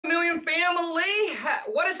family?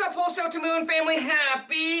 What is up, Wholesale to Moon family?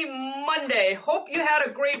 Happy Monday. Hope you had a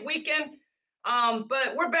great weekend.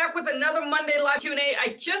 But we're back with another Monday live Q&A.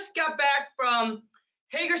 I just got back from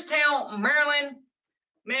Hagerstown, Maryland.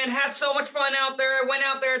 Man, had so much fun out there. I went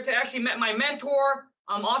out there to actually meet my mentor.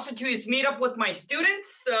 Also to his meetup with my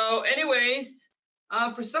students. So anyways,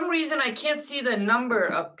 for some reason, I can't see the number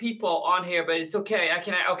of people on here, but it's okay.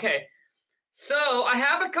 Okay. So I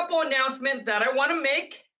have a couple announcements that I want to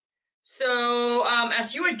make. So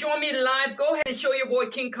as you join me live, go ahead and show your boy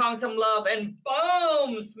King Kong some love and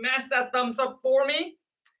boom, smash that thumbs up for me.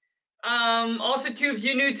 Also too, if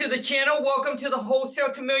you're new to the channel, welcome to the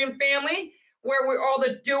Wholesale to Million family, where we're all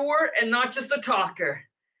the doer and not just a talker.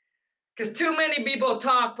 Because too many people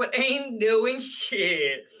talk but ain't doing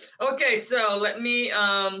shit. Okay, so let me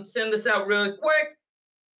send this out really quick.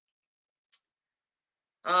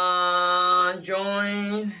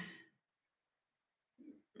 Join.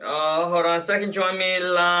 Hold on a second. Join me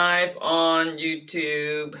live on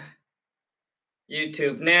YouTube.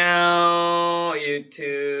 YouTube now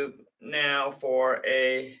for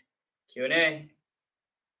a Q&A.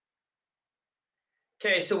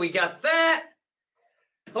 Okay, so we got that.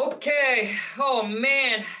 Okay. Oh,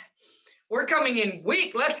 man. We're coming in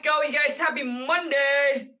weak. Let's go, you guys. Happy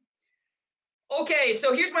Monday. Okay,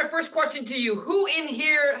 so here's my first question to you. Who in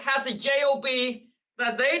here has a job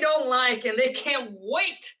that they don't like and they can't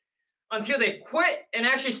wait until they quit and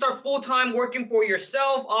actually start full-time working for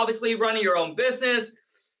yourself, obviously running your own business,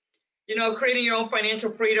 you know, creating your own financial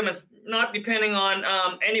freedom and not depending on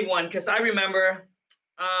anyone? Because I remember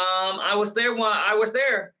I was there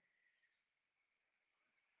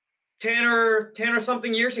 10 or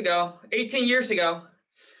something years ago, 18 years ago.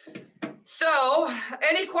 So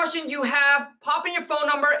any question you have, pop in your phone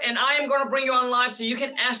number and I am going to bring you on live so you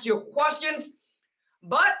can ask your questions.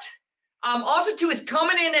 But also too is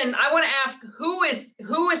coming in, and I want to ask who is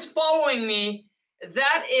following me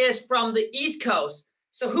that is from the East Coast.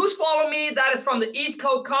 So who's following me that is from the East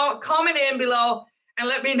Coast? Comment in below and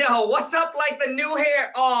let me know. What's up, like the new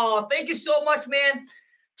hair? Oh, thank you so much, man.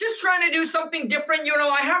 Just trying to do something different. You know,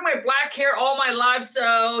 I have my black hair all my life,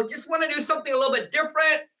 so just want to do something a little bit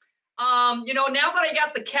different. You know, now that I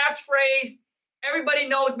got the catchphrase, everybody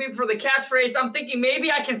knows me for the catchphrase. I'm thinking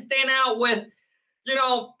maybe I can stand out with, you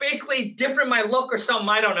know, basically different my look or something.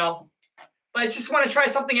 I don't know. But I just want to try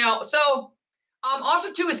something out. So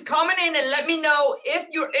also too is comment in and let me know if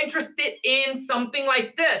you're interested in something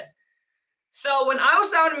like this. So when I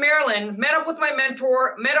was down in Maryland, met up with my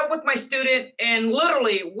mentor, met up with my student, and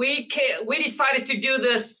literally we decided to do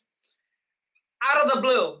this out of the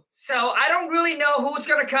blue. So I don't really know who's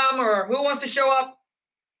going to come or who wants to show up,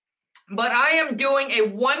 but I am doing a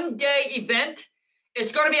one-day event.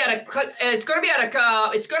 It's going to be at a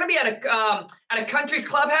country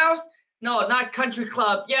clubhouse. No, not country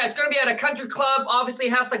club. Yeah, it's going to be at a country club. Obviously,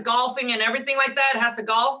 it has the golfing and everything like that. It has the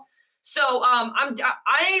golf. So I'm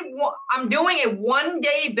doing a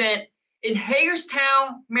one-day event in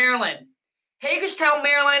Hagerstown, Maryland. Hagerstown,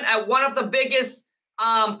 Maryland, at one of the biggest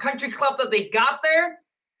country clubs that they got there.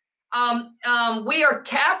 We are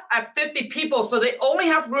capped at 50 people, so they only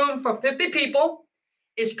have room for 50 people.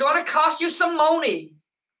 It's going to cost you some money,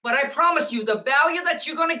 but I promise you the value that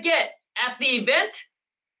you're going to get at the event,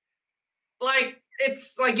 like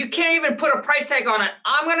it's like you can't even put a price tag on it.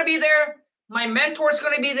 I'm going to be there. My mentor is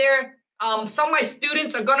going to be there. Some of my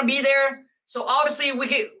students are going to be there. So obviously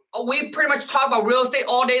we pretty much talk about real estate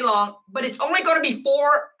all day long, but it's only going to be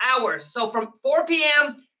 4 hours. So from 4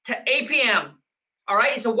 p.m. to 8 p.m. All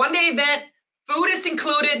right. It's a one-day event. Food is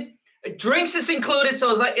included. Drinks is included.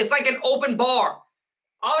 So it's like an open bar.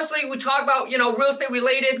 Obviously, we talk about, you know, real estate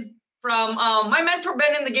related from my mentor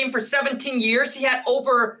been in the game for 17 years. He had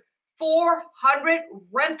over 400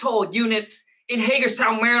 rental units in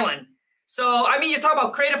Hagerstown, Maryland. So, I mean, you talk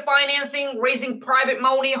about creative financing, raising private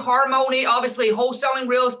money, hard money, obviously wholesaling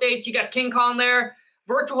real estate. You got King Kong there,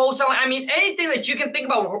 virtual wholesaling. I mean, anything that you can think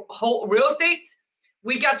about real estate,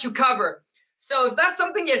 we got you covered. So if that's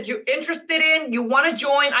something that you're interested in, you want to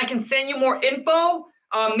join, I can send you more info,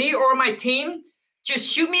 me or my team.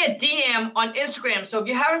 Just shoot me a DM on Instagram. So if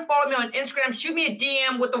you haven't followed me on Instagram, shoot me a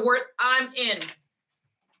DM with the word I'm in.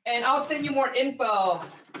 And I'll send you more info.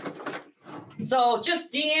 So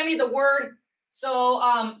just DM me the word. So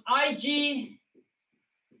IG,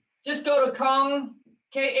 just go to Kong,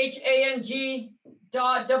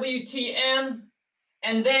 KHANG.WTN.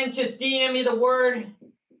 And then just DM me the word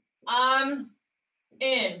I'm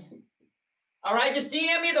in. All right, just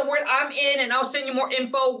DM me the word I'm in and I'll send you more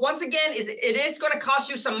info. Once again, it is going to cost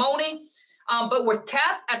you some money, but we're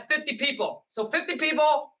capped at 50 people. So 50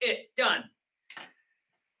 people, done.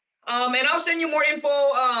 And I'll send you more info.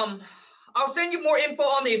 I'll send you more info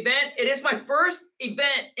on the event. It is my first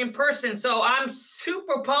event in person, so I'm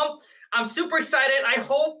super pumped. I'm super excited. I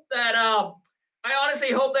hope that I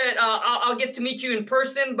honestly hope that I'll get to meet you in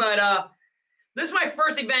person. But this is my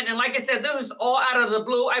first event, and like I said, this was all out of the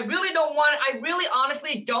blue. I really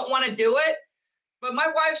honestly don't want to do it. But my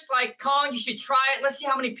wife's like, Kong, you should try it. Let's see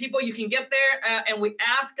how many people you can get there. And we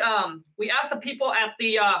asked the people at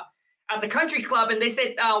the country club, and they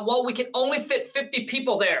said, well, we can only fit 50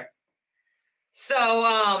 people there. So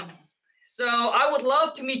I would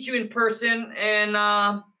love to meet you in person. And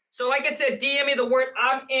so like I said, DM me the word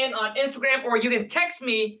I'm in on Instagram, or you can text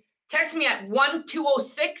me at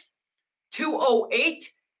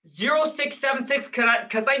 1-206-208-0676,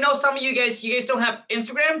 because I know some of you guys don't have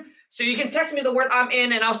Instagram. So you can text me the word I'm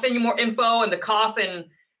in, and I'll send you more info and the cost and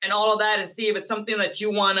all of that, and see if it's something that you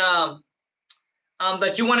wanna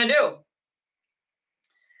do.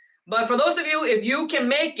 But for those of you, if you can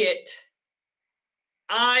make it,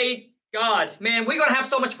 God, man, we're gonna have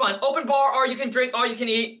so much fun. Open bar, all you can drink, all you can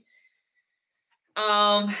eat.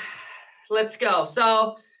 Let's go.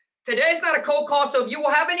 So today's not a cold call. So if you will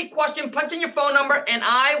have any question, punch in your phone number, and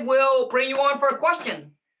I will bring you on for a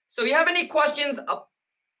question. So if you have any questions,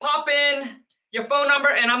 pop in your phone number,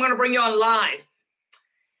 and I'm gonna bring you on live.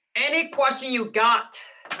 Any question you got?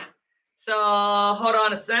 So hold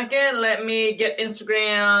on a second. Let me get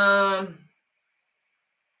Instagram.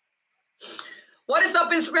 What is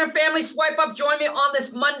up, Instagram family? Swipe up. Join me on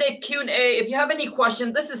this Monday Q&A. If you have any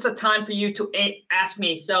questions, this is the time for you to ask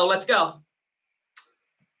me. So let's go.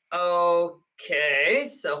 Okay.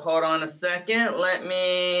 So hold on a second. Let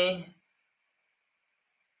me.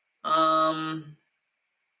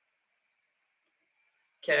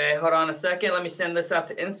 Okay. Hold on a second. Let me send this out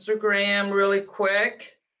to Instagram really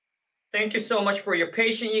quick. Thank you so much for your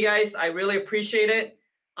patience, you guys. I really appreciate it.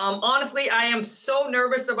 Honestly, I am so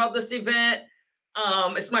nervous about this event.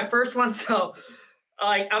 It's my first one, so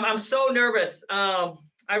I'm so nervous.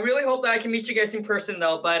 I really hope that I can meet you guys in person,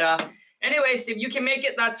 though. But anyways, if you can make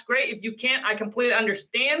it, that's great. If you can't, I completely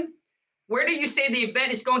understand. Where do you say the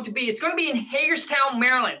event is going to be? It's going to be in Hagerstown,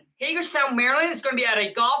 Maryland. Hagerstown, Maryland. It's going to be at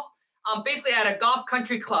a basically at a golf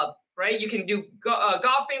country club, right? You can do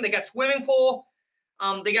golfing. They got swimming pool.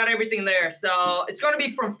 They got everything there. So it's going to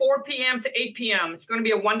be from 4 p.m. to 8 p.m. It's going to be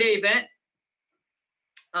a one-day event.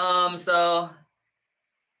 So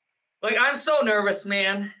like, I'm so nervous,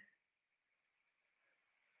 man.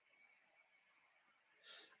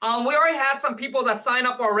 We already have some people that sign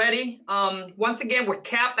up already. Once again, we're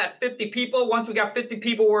capped at 50 people. Once we got 50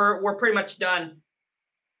 people, we're pretty much done.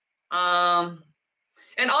 And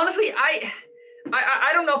honestly, I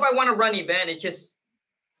don't know if I want to run event. It's just.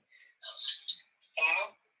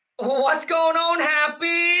 What's going on?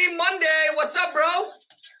 Happy Monday. What's up, bro? I'm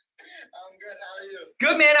good. How are you?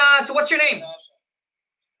 Good, man. So what's your name?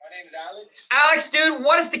 My name is Alex. Alex, dude,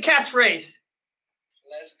 what is the catchphrase?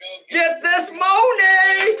 Let's go. Get this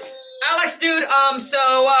money. Alex, dude,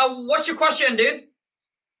 so what's your question, dude?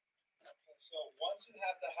 So once you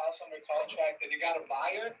have the house under contract and you got a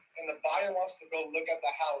buyer, and the buyer wants to go look at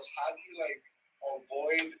the house, how do you, like,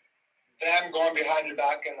 avoid them going behind your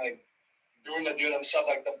back and, like, doing the deal themselves?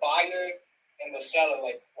 Like, the buyer and the seller,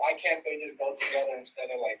 like, why can't they just go together instead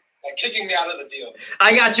of like kicking me out of the deal?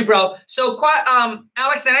 I got you, bro. So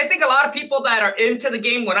Alex, and I think a lot of people that are into the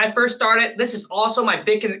game, when I first started, this is also my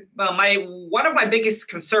one of my biggest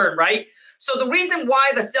concern, right? So the reason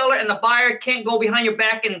why the seller and the buyer can't go behind your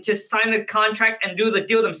back and just sign the contract and do the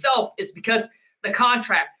deal themselves is because the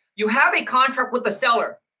contract. You have a contract with the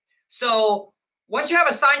seller. So once you have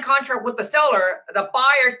a signed contract with the seller, the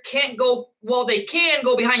buyer can't go, well, they can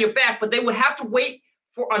go behind your back, but they would have to wait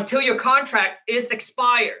until your contract is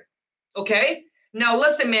expired. Okay? Now,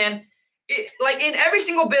 listen, man, like in every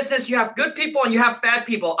single business, you have good people and you have bad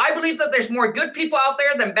people. I believe that there's more good people out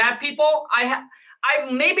there than bad people. I've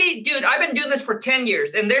been doing this for 10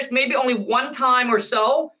 years, and there's maybe only one time or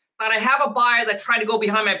so that I have a buyer that tried to go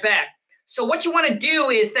behind my back. So what you want to do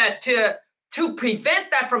is that to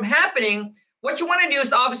prevent that from happening, what you want to do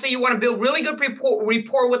is obviously you want to build really good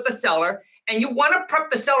rapport with the seller, and you want to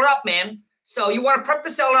prep the seller up, man. So you want to prep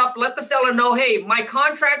the seller up, let the seller know, hey, my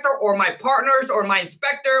contractor or my partners or my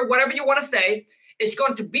inspector, whatever you want to say, is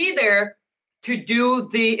going to be there to do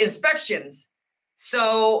the inspections.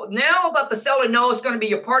 So now that the seller knows it's going to be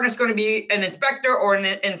your partner, it's going to be an inspector or an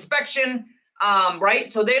inspection,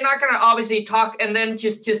 right? So they're not going to obviously talk and then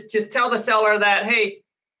just tell the seller that, hey,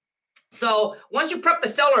 so once you prep the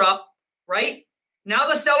seller up, right? Now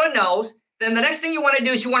the seller knows. Then the next thing you want to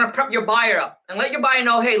do is you want to prep your buyer up and let your buyer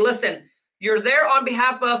know, hey, listen, you're there on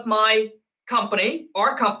behalf of my company,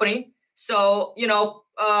 our company. So,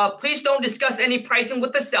 please don't discuss any pricing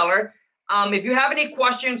with the seller. If you have any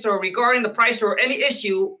questions or regarding the price or any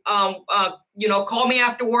issue, call me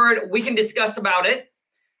afterward. We can discuss about it.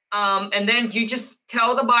 And then you just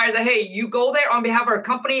tell the buyer that, hey, you go there on behalf of our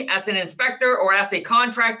company as an inspector or as a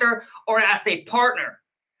contractor or as a partner.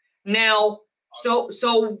 Now, so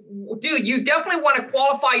dude, you definitely want to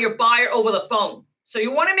qualify your buyer over the phone. So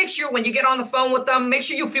you want to make sure when you get on the phone with them, make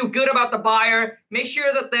sure you feel good about the buyer. Make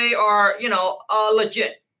sure that they are,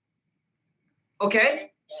 legit.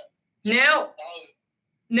 Okay. Now,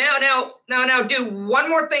 dude, one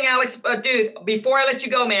more thing, Alex, dude, before I let you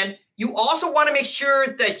go, man, you also want to make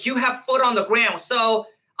sure that you have foot on the ground. So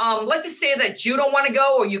let's just say that you don't want to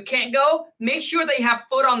go or you can't go. Make sure that you have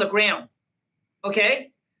foot on the ground.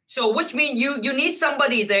 Okay. So which means you need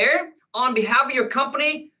somebody there on behalf of your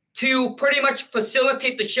company to pretty much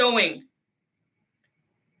facilitate the showing.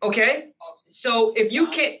 Okay. So if you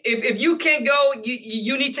can't go,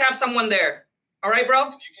 you need to have someone there. All right, bro. You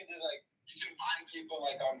can find people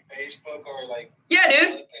like on Facebook or like. Yeah,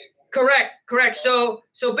 dude. Correct. So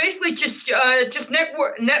basically, just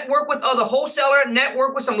network with other wholesaler,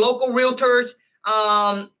 network with some local realtors.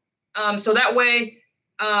 So that way,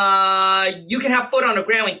 you can have foot on the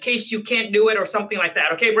ground in case you can't do it or something like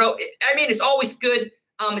that. Okay, bro. I mean, it's always good.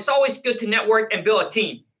 It's always good to network and build a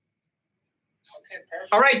team. Okay,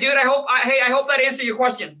 perfect. All right, dude. I hope that answered your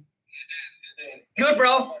question. Good,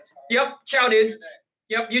 bro. Yep. Ciao, dude.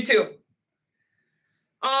 Yep. You too.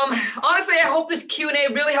 Honestly, I hope this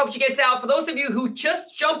Q&A really helps you guys out. For those of you who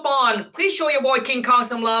just jump on, please show your boy King Kong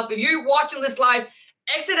some love. If you're watching this live,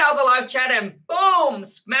 exit out of the live chat and boom,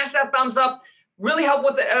 smash that thumbs up. Really help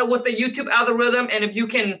with the YouTube algorithm. And if you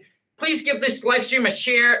can, please give this live stream a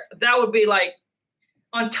share. That would be like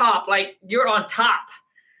on top, like you're on top.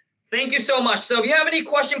 Thank you so much. So if you have any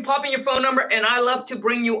question, pop in your phone number, and I love to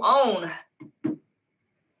bring you on.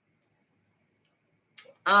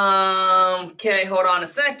 Okay, hold on a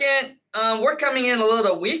second. We're coming in a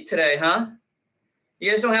little weak today, huh?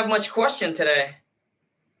 You guys don't have much question today.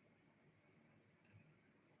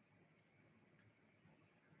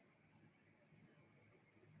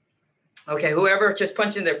 Okay, whoever just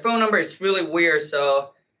punched in their phone number, it's really weird.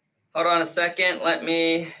 So hold on a second. Let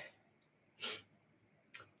me.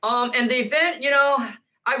 And the event,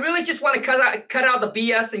 I really just want to cut out the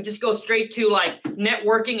BS and just go straight to like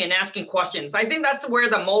networking and asking questions. I think that's where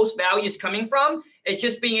the most value is coming from. It's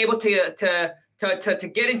just being able to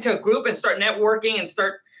get into a group and start networking and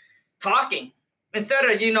start talking instead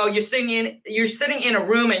of you're sitting in a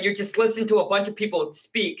room and you're just listening to a bunch of people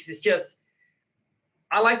speak. It's just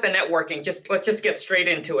I like the networking. Let's just get straight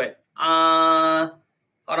into it. Hold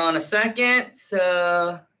on a second.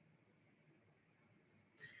 So.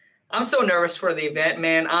 I'm so nervous for the event,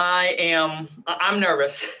 man. I'm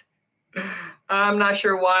nervous. I'm not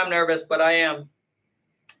sure why I'm nervous, but I am.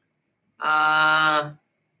 I'm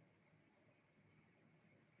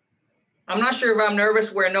not sure if I'm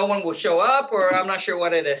nervous where no one will show up, or I'm not sure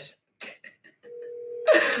what it is.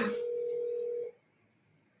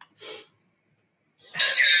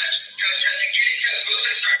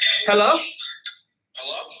 Hello?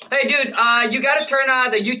 Hello? Hey, dude, you got to turn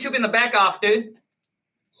the YouTube in the back off, dude.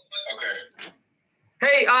 Okay.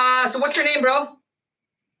 Hey, so what's your name, bro?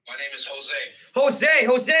 My name is Jose.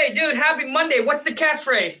 Jose, dude, happy Monday. What's the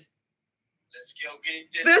catchphrase? Let's go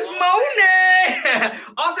get this money.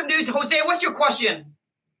 Awesome, dude. Jose, what's your question?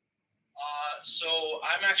 So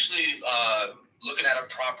I'm actually looking at a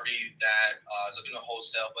property that looking to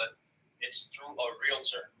wholesale, but it's through a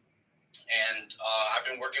realtor. And I've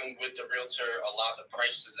been working with the realtor a lot. The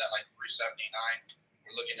price is at like $379.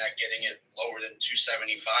 We're looking at getting it lower than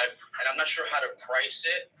 $275, and I'm not sure how to price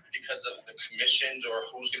it because of the commissions or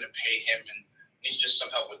who's going to pay him, and needs just some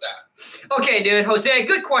help with that. Okay, dude, Jose,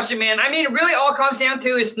 good question, man. I mean, it really all comes down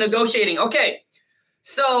to is negotiating. Okay,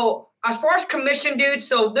 so as far as commission, dude,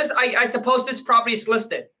 so this, I suppose this property is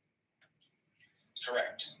listed.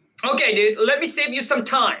 Correct. Okay, dude, let me save you some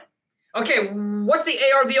time. Okay, what's the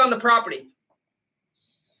ARV on the property?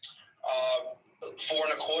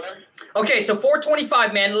 4.25. Okay, so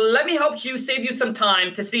 425, man. Let me help you save you some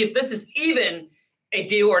time to see if this is even a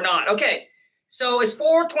deal or not. Okay, so it's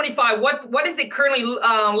 425. What is it currently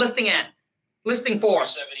listing for?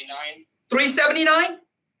 379. 379?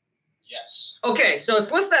 Yes. Okay, so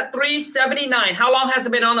it's listed at 379. How long has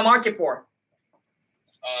it been on the market for?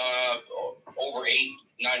 Over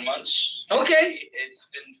 8-9 months. Okay. It's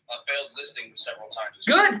been a failed listing several times.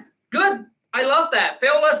 Good. I love that.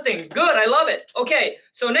 Failed listing. Good. I love it. Okay.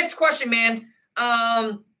 So next question, man.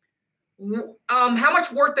 How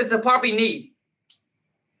much work does the property need?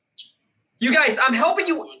 You guys, I'm helping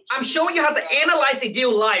you. I'm showing you how to analyze a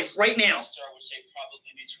deal live right now. I would say probably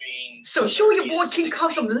between. So show your boy King Kong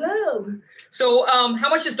some love. So how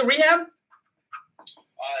much is the rehab?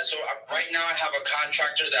 So right now I have a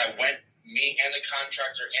contractor that me and the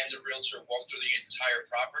contractor and the realtor walked through the entire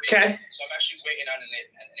property. Okay. So I'm actually waiting on an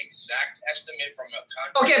exact estimate from a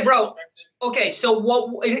contractor. Okay, bro. Okay, so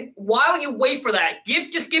while you wait for that,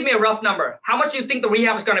 just give me a rough number. How much do you think the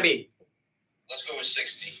rehab is going to be? Let's go with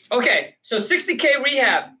 60. Okay, so 60K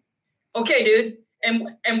rehab. Okay, dude. And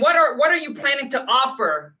what are you planning to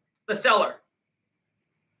offer the seller?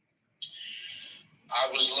 I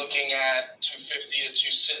was looking at 250 to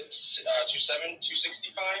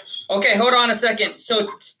 265. Okay, hold on a second. So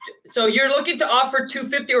you're looking to offer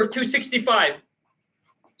 250 or 265?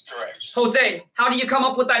 Correct. Jose, how do you come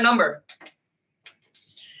up with that number?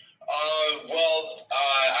 I've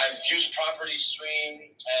used Property Stream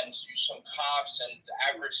and used some comps and the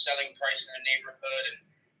average selling price in the neighborhood, and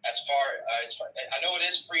as far I know it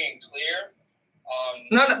is free and clear.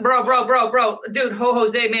 No, bro, dude,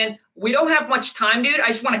 Jose, man, we don't have much time, dude. I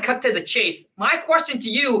just want to cut to the chase. My question to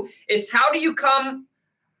you is, how do you come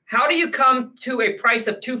to a price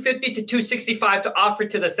of 250 to 265 to offer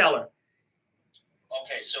to the seller?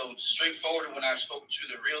 Okay, so straightforward. When I spoke to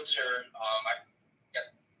the realtor, I got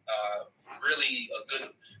really a good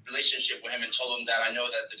relationship with him and told him that I know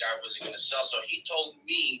that the guy wasn't going to sell. So he told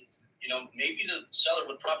me, maybe the seller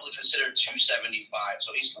would probably consider 275.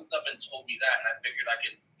 So he slipped up and told me that, and I figured I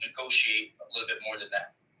could negotiate a little bit more than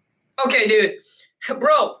that. Okay, dude.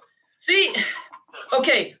 Bro, see,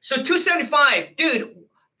 okay, so 275. Dude,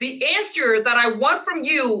 the answer that I want from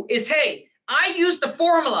you is, hey, I use the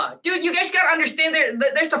formula. Dude, you guys got to understand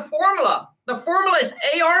there's a formula. The formula is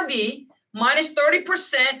ARV minus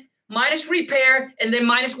 30% minus repair and then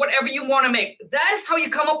minus whatever you want to make. That is how you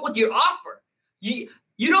come up with your offer. You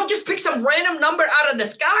don't just pick some random number out of the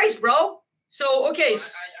skies, bro. So, okay. I did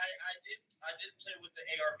play with the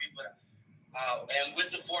ARV, but and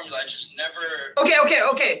with the formula, I just never. Okay.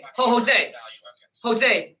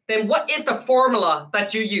 Jose, then what is the formula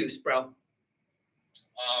that you use, bro?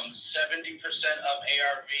 70% of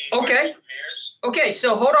ARV. Okay. Repairs. Okay,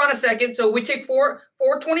 so hold on a second. So we take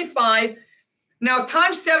 425. Now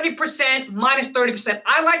times 70% minus 30%.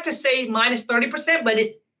 I like to say minus 30%, but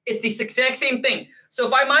it's the exact same thing. So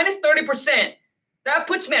if I minus 30%, that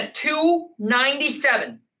puts me at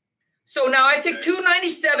 297. So now I take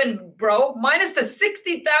 297, bro, minus the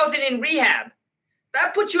 60,000 in rehab.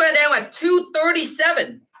 That puts you down at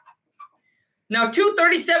 237. Now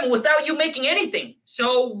 237 without you making anything.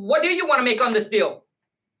 So what do you want to make on this deal?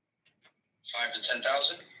 5 to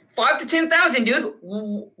 10,000. 5 to 10,000, dude.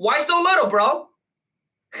 Why so little, bro?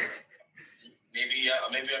 Maybe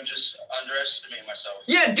I'm just underestimating myself.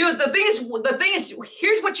 Yeah, dude. The thing is,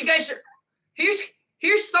 here's what you guys are. Here's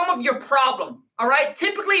some of your problem. All right.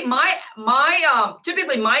 Typically, my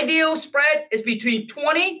deal spread is between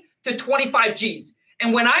 20 to 25 G's.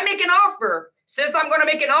 And when I make an offer, since I'm going to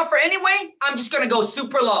make an offer anyway, I'm just going to go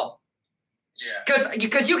super low. Yeah.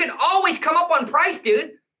 Because you can always come up on price,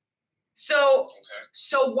 dude. So okay.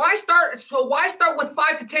 So why start with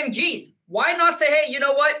 5 to 10 G's? Why not say, hey, you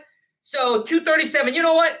know what? So 237. You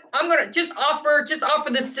know what? I'm gonna just offer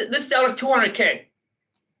this seller 200K.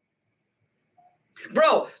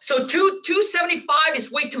 Bro, so 275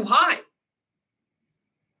 is way too high.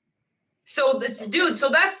 So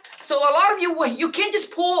a lot of you can't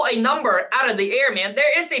just pull a number out of the air, man.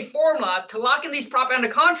 There is a formula to lock in these properties under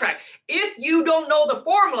contract. If you don't know the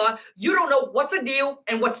formula, you don't know what's a deal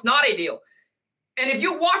and what's not a deal. And if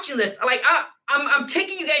you're watching this, like I'm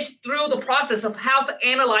taking you guys through the process of how to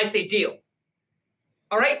analyze a deal.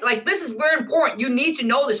 All right, like this is very important. You need to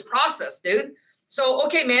know this process, dude. So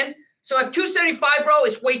okay, man. So at 275, bro,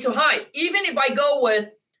 is way too high. Even if I go with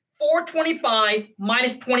 425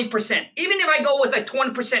 minus 20%, even if I go with a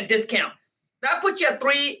 20% discount, that puts you at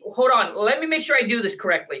hold on, let me make sure I do this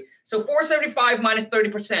correctly. So 475 minus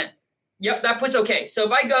 30%. Yep, that puts okay. So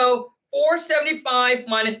if I go 475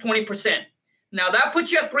 minus 20%, now that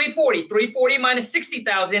puts you at 340. 340 minus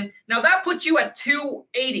 60,000. Now that puts you at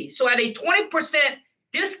 280. So at a 20%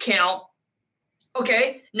 discount,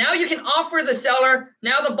 okay, now you can offer the seller.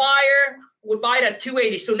 Now the buyer would buy it at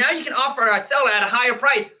 280. So now you can offer a seller at a higher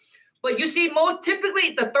price. But you see,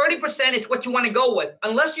 typically the 30% is what you want to go with.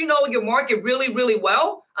 Unless you know your market really, really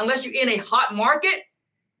well, unless you're in a hot market,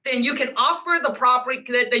 then you can offer the property,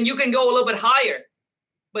 then you can go a little bit higher.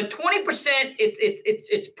 But 20%,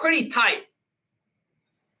 it's pretty tight.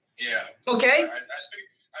 Yeah. Okay. I figured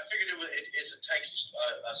it's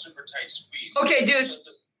a super tight squeeze. Okay, dude.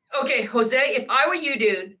 Okay, Jose, if I were you,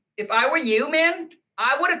 dude, man,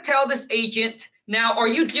 I would tell this agent, now, are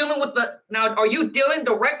you dealing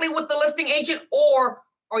directly with the listing agent, or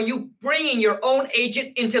are you bringing your own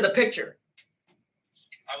agent into the picture?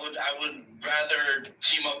 I would rather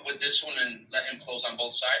team up with this one and let him close on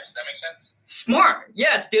both sides. Does that make sense? Smart.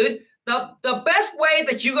 Yes, dude. The best way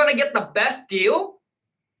that you're going to get the best deal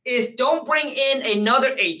is don't bring in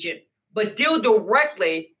another agent, but deal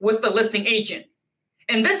directly with the listing agent.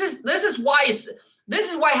 And this is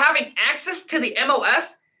why having access to the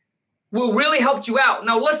MLS will really help you out.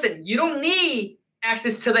 Now, listen, you don't need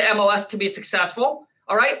access to the MLS to be successful,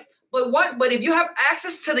 all right? But if you have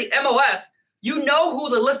access to the MLS, you know who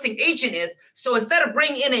the listing agent is. So instead of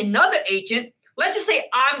bringing in another agent, let's just say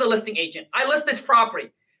I'm the listing agent. I list this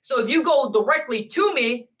property. So if you go directly to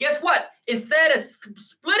me, guess what? Instead of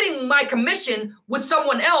splitting my commission with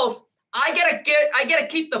someone else, I gotta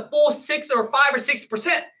keep the full 6 or 5 or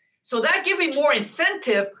 6%. So that gives me more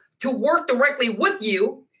incentive to work directly with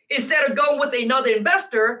you instead of going with another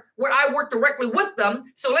investor where I work directly with them.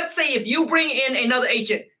 So let's say if you bring in another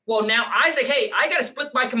agent, well, now I say, hey, I got to split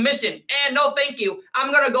my commission. And no, thank you.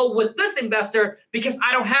 I'm going to go with this investor because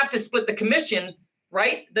I don't have to split the commission,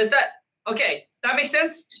 right? Okay, that makes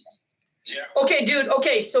sense? Yeah. Okay, dude.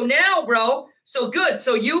 Okay, so now, bro, so good.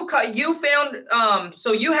 So you found,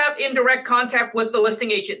 so you have indirect contact with the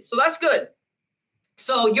listing agent. So that's good.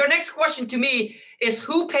 So your next question to me is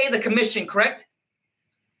who paid the commission, correct?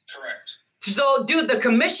 Correct. So, dude, the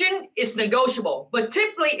commission is negotiable. But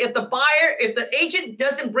typically, if the agent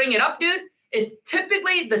doesn't bring it up, dude, it's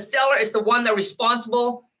typically the seller is the one that's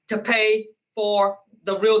responsible to pay for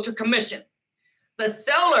the realtor commission. The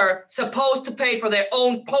seller supposed to pay for their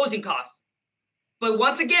own closing costs. But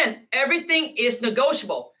once again, everything is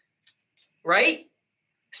negotiable, right?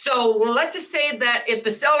 So let's just say that if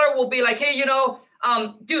the seller will be like, hey,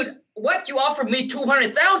 dude, what, you offered me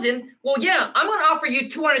 $200,000? Well, yeah, I'm going to offer you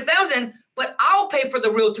 $200,000, but I'll pay for the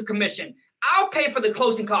realtor commission. I'll pay for the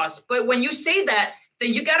closing costs. But when you say that,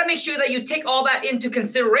 then you got to make sure that you take all that into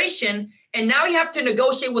consideration. And now you have to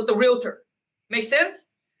negotiate with the realtor. Make sense?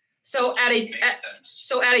 So at a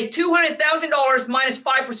 $200,000 minus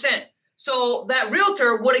 5%. So that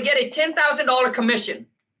realtor would get a $10,000 commission.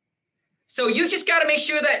 So you just got to make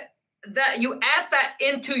sure that you add that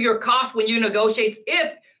into your cost when you negotiate,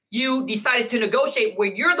 if you decided to negotiate where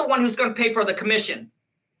you're the one who's going to pay for the commission.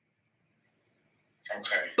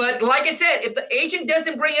 Okay. But like I said, if the agent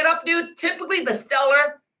doesn't bring it up, dude, typically the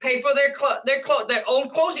seller pay for their own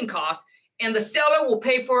closing costs, and the seller will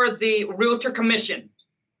pay for the realtor commission.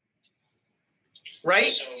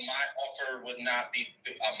 Right? So my offer would not be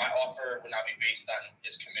based on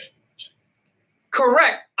his commission.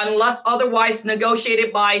 Correct, unless otherwise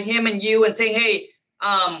negotiated by him and you and say, hey,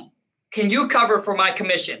 can you cover for my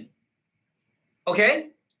commission? Okay?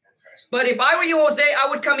 But if I were you, Jose, I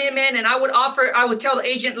would come in, man, and I would tell the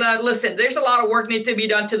agent, listen, there's a lot of work need to be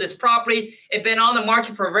done to this property. It's been on the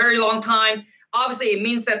market for a very long time. Obviously, it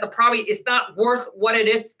means that the property is not worth what it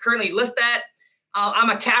is currently listed at. I'm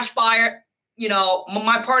a cash buyer.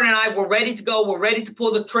 My partner and I, we're ready to go. We're ready to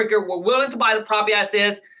pull the trigger. We're willing to buy the property as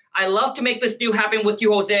is. I love to make this deal happen with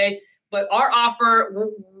you, Jose. But our offer,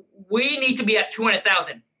 we need to be at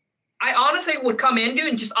 $200,000. I honestly would come in, dude,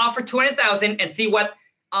 and just offer $200,000 and see what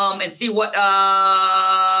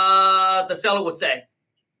the seller would say.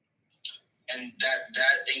 And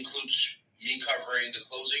that includes me covering the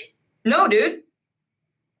closing? No, dude.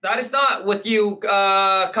 That is not with you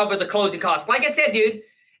cover the closing costs. Like I said, dude,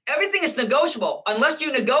 everything is negotiable. Unless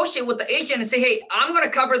you negotiate with the agent and say, hey, I'm going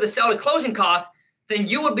to cover the seller closing costs, then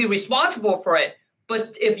you would be responsible for it.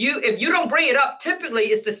 But if you don't bring it up, typically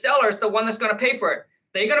it's the seller is the one that's going to pay for it.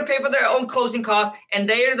 They're going to pay for their own closing costs, and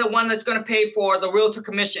they're the one that's going to pay for the realtor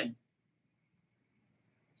commission.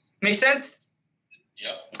 Make sense?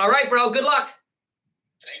 Yep. All right, bro. Good luck.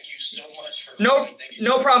 Thank you so much for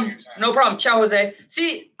no problem. No problem. Ciao, Jose.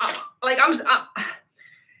 See, like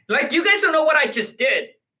you guys don't know what I just did.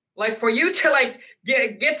 Like for you to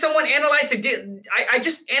get someone analyze a deal. I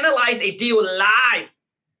just analyzed a deal live.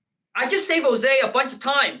 I just saved Jose a bunch of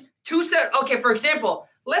time. Okay, for example,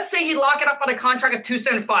 let's say he lock it up on a contract at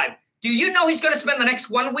 $275. Do you know he's going to spend the next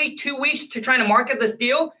 1 week, 2 weeks to try to market this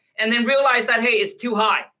deal and then realize that, hey, it's too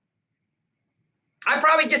high? I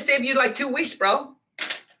probably just saved you like 2 weeks, bro.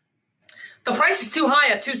 The price is too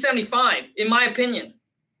high at $275, in my opinion.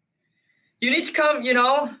 You need to come, you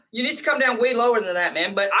need to come down way lower than that,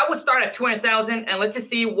 man. But I would start at $200,000 and let's just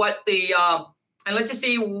see what the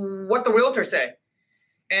realtors say.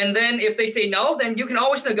 And then if they say no, then you can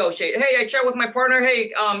always negotiate. Hey, I chat with my partner.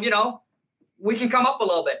 Hey, we can come up a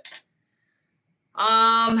little bit.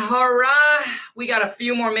 Hurrah. We got a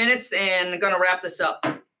few more minutes and I'm going to wrap this up.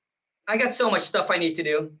 I got so much stuff I need to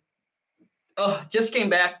do. Oh, just came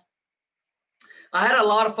back. I had a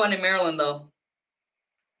lot of fun in Maryland, though.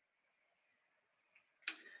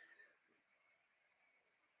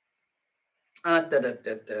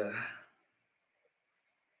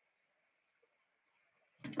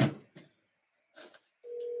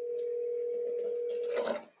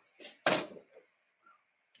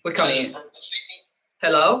 We're coming in.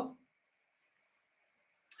 Hello?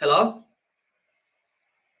 Hello?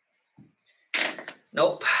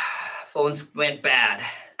 Nope. Phones went bad.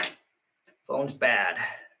 Phone's bad.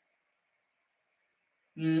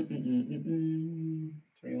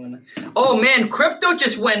 Oh man, crypto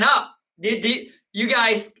just went up. You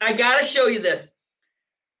guys, I gotta show you this,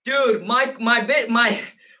 dude. My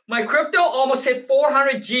crypto almost hit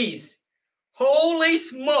 400 G's. Holy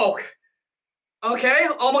smoke! Okay,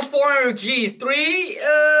 almost 400 G's.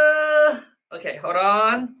 Okay, hold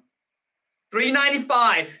on.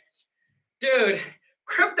 395, dude.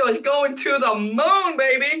 Crypto is going to the moon,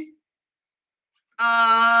 baby.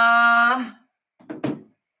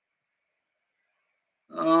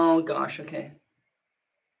 Oh gosh, okay.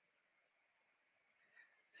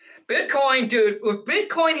 Bitcoin, dude. If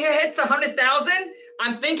Bitcoin hits 100,000,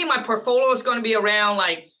 I'm thinking my portfolio is going to be around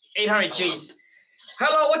like 800 G's.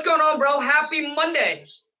 Hello, what's going on, bro? Happy Monday.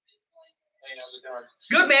 Hey, how's it going?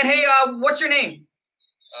 Good, man. Hey, what's your name?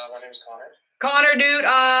 My name's Connor. Connor, dude.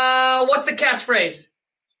 What's the catchphrase?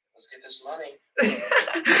 Let's get this money.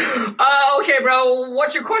 Okay, bro.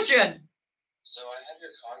 What's your question? So I have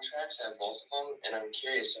your contracts, I have both of them, and I'm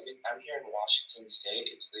curious. I'm here in Washington State.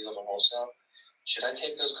 It's legal to wholesale. Should I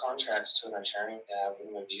take those contracts to an attorney to have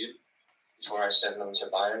them reviewed before I send them to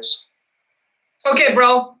buyers? Okay,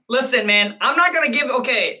 bro. Listen, man. I'm not gonna give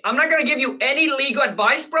you any legal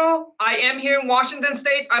advice, bro. I am here in Washington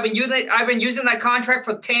State. I've been using that contract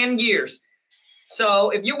for 10 years. So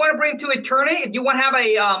if you want to bring to attorney, if you want to have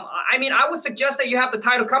a, I would suggest that you have the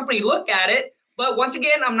title company look at it. But once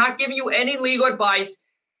again, I'm not giving you any legal advice.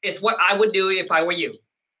 It's what I would do if I were you.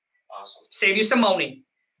 Awesome. Save you some money.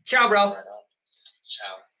 Ciao, bro. Right on.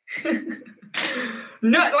 Ciao.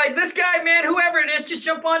 Not like this guy, man. Whoever it is, just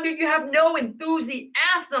jump on, dude. You have no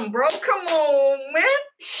enthusiasm, bro. Come on, man.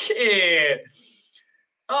 Shit.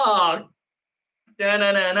 Oh.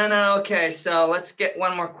 No. Okay, so let's get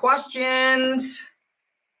one more questions.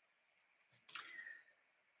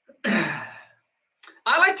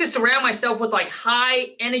 I like to surround myself with like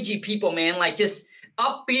high energy people, man. Like just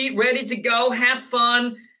upbeat, ready to go, have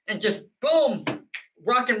fun, and just boom,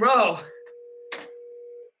 rock and roll.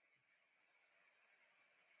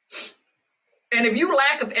 And if you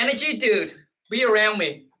lack of energy, dude, be around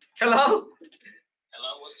me. Hello?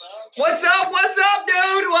 Hello, what's up? What's up,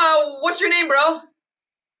 dude? What's your name, bro?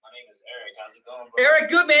 My name is Eric. How's it going, bro? Eric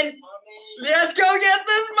Goodman. Let's go get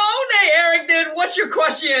this money, Eric, dude. What's your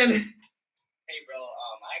question? Hey, bro.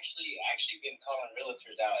 I actually been calling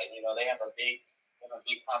realtors out, and they have a big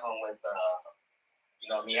problem with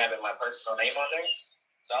me having my personal name on there.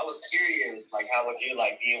 So I was curious, like, how would you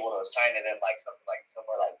be able to sign it in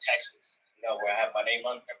somewhere like Texas, where I have my name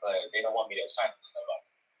on there, but they don't want me to sign it.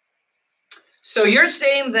 So you're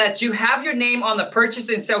saying that you have your name on the purchase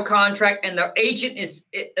and sale contract, and the agent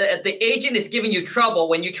is giving you trouble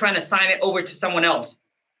when you're trying to sign it over to someone else.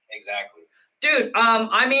 Exactly. Dude,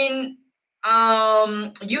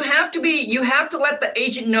 you have to let the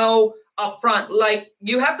agent know up front. Like,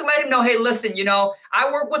 you have to let him know, hey, listen,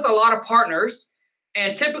 I work with a lot of partners,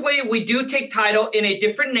 and typically we do take title in a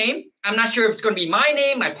different name. I'm not sure if it's going to be my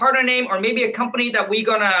name, my partner name, or maybe a company that we're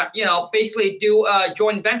going to, basically do a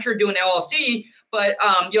joint venture, do an LLC. But,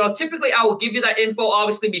 typically I will give you that info,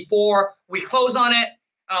 obviously, before we close on it.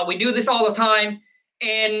 We do this all the time.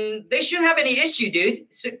 And they shouldn't have any issue, dude.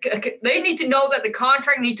 So, they need to know that the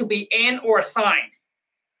contract needs to be in or signed.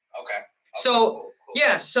 Okay. So, cool.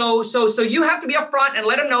 yeah, so you have to be upfront and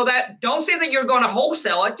let them know that. Don't say that you're going to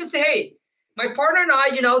wholesale it. Just say, hey, my partner and I,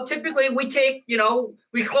 typically we take,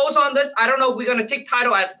 we close on this. I don't know if we're going to take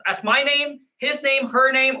title as my name, his name,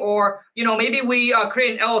 her name, or, maybe we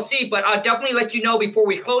create an LLC. But I'll definitely let you know before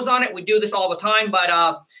we close on it. We do this all the time. But,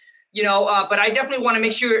 but I definitely want to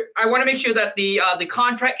make sure. I want to make sure that the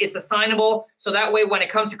contract is assignable, so that way when it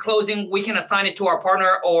comes to closing, we can assign it to our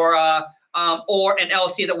partner or an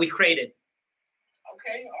LLC that we created.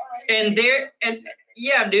 Okay, all right.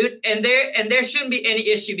 Yeah, dude, and there shouldn't be any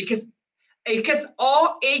issue because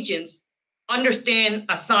all agents understand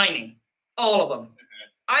assigning, all of them. Mm-hmm.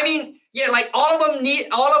 I mean, yeah, like all of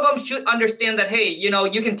them should understand that. Hey, you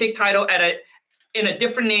can take title in a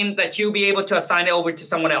different name that you'll be able to assign it over to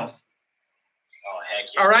someone else. Heck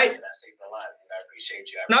yeah, All right. That saved a lot. Dude. I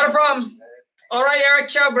appreciate you. Not a problem. All right, Eric.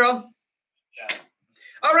 Ciao, bro. Yeah.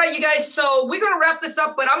 All right, you guys. So we're going to wrap this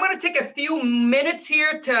up, but I'm going to take a few minutes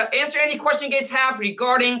here to answer any question you guys have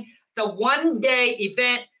regarding the one-day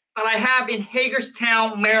event that I have in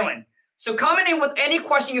Hagerstown, Maryland. So comment in with any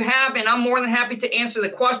question you have, and I'm more than happy to answer the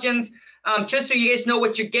questions, just so you guys know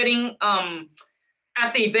what you're getting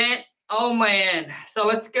at the event. Oh, man. So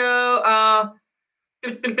let's go.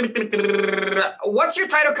 What's your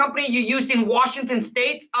title company you use in Washington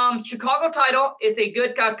State? Chicago Title is a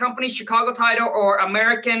good company. Chicago Title or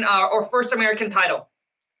American or First American Title.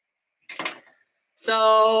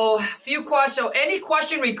 So, few questions. So, any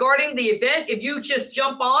question regarding the event? If you just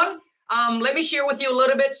jump on, let me share with you a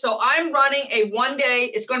little bit. So, I'm running a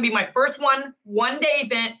one-day. It's going to be my first one-day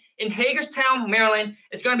event in Hagerstown, Maryland.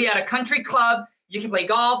 It's going to be at a country club. You can play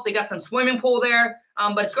golf. They got some swimming pool there.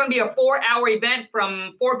 But it's going to be a 4-hour event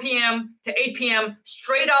from 4 p.m. to 8 p.m.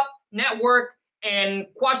 Straight up network and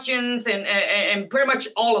questions and pretty much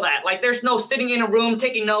all of that. Like there's no sitting in a room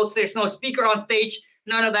taking notes. There's no speaker on stage.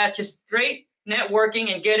 None of that. Just straight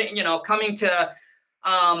networking and getting, coming to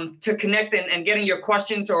connect and getting your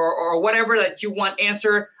questions or whatever that you want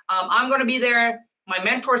answered. I'm going to be there. My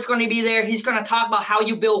mentor is going to be there. He's going to talk about how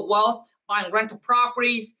you build wealth, buying rental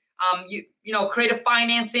properties, creative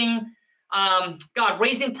financing,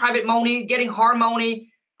 raising private money, getting hard money.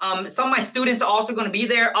 Some of my students are also going to be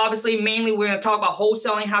there. Obviously, mainly we're going to talk about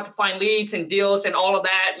wholesaling, how to find leads and deals and all of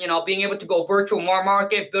that, being able to go virtual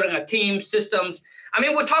market, building a team, systems. I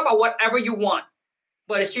mean, we'll talk about whatever you want,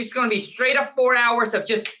 but it's just going to be straight up 4 hours of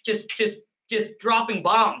just dropping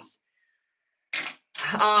bombs.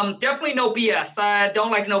 Definitely no BS. I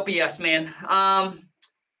don't like no BS, man.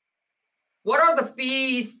 What are the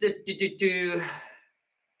fees?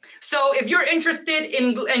 So if you're interested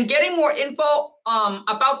in getting more info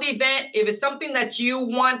about the event, if it's something that you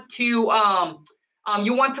want to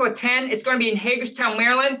attend, it's going to be in Hagerstown,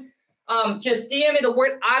 Maryland. Just DM me the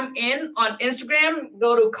word I'm in on Instagram.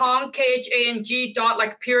 Go to KHANG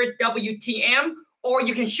WTM, or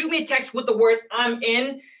you can shoot me a text with the word I'm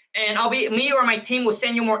in, and me or my team will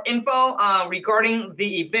send you more info regarding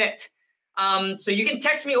the event. So you can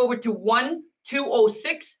text me over to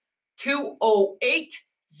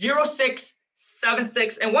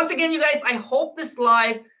 1-206-208-0676. And once again, you guys, I hope this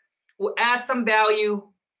live will add some value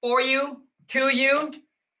for you, to you.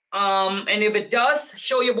 And if it does,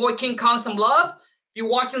 show your boy King Kong some love. If you're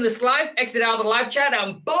watching this live, exit out of the live chat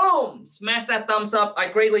and boom, smash that thumbs up. I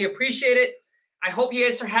greatly appreciate it. I hope you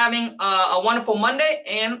guys are having a wonderful Monday,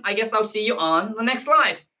 and I guess I'll see you on the next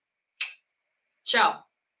live. Ciao.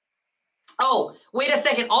 Oh, wait a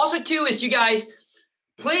second. Also, too, is you guys,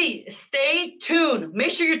 please stay tuned. Make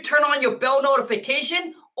sure you turn on your bell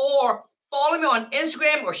notification or follow me on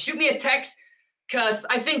Instagram or shoot me a text, because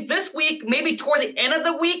I think this week, maybe toward the end of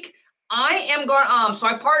the week, I am going so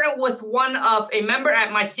I partnered with a member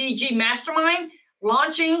at my CG Mastermind,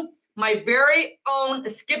 launching my very own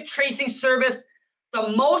skip tracing service, the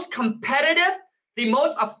most competitive, the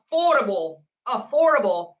most affordable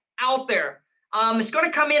out there. It's going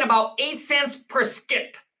to come in about 8 cents per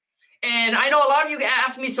skip. And I know a lot of you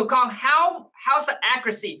ask me, so Kong, how's the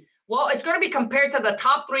accuracy? Well, it's going to be compared to the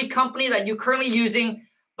top 3 company that you're currently using,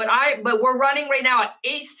 but we're running right now at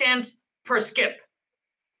 8 cents per skip.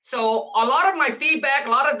 So a lot of my feedback, a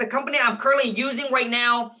lot of the company I'm currently using right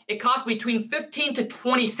now, it costs between 15 to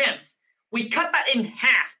 20 cents. We cut that in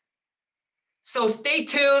half. So stay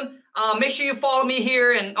tuned. Make sure you follow me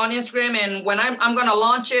here and on Instagram. And when I'm going to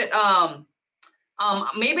launch it,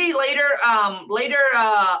 maybe later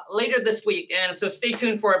this week. And so stay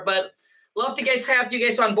tuned for it. But love to have you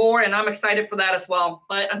guys on board, and I'm excited for that as well.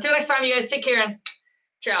 But until next time, you guys take care and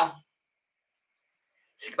ciao.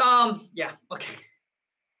 Yeah, okay.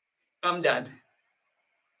 I'm done.